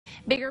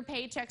Bigger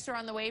paychecks are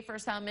on the way for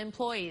some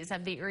employees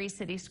of the Erie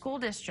City School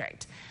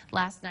District.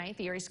 Last night,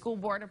 the Erie School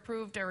Board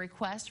approved a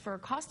request for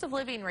cost of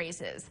living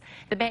raises.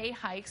 The pay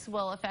hikes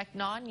will affect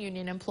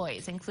non-union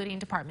employees, including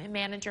department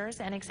managers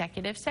and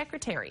executive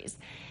secretaries.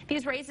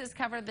 These raises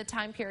cover the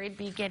time period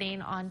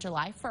beginning on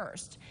July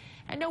 1st.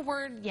 And no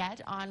word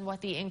yet on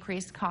what the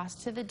increased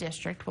cost to the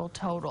district will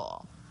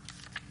total.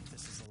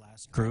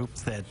 Group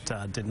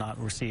that did not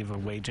receive a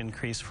wage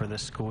increase for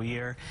this school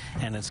year,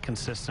 and it's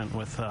consistent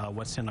with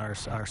what's in our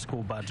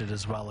school budget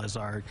as well as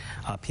our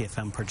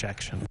PFM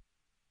projection.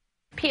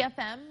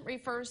 PFM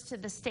refers to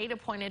the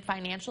state-appointed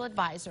financial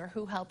advisor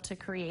who helped to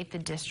create the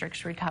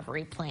district's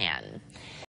recovery plan.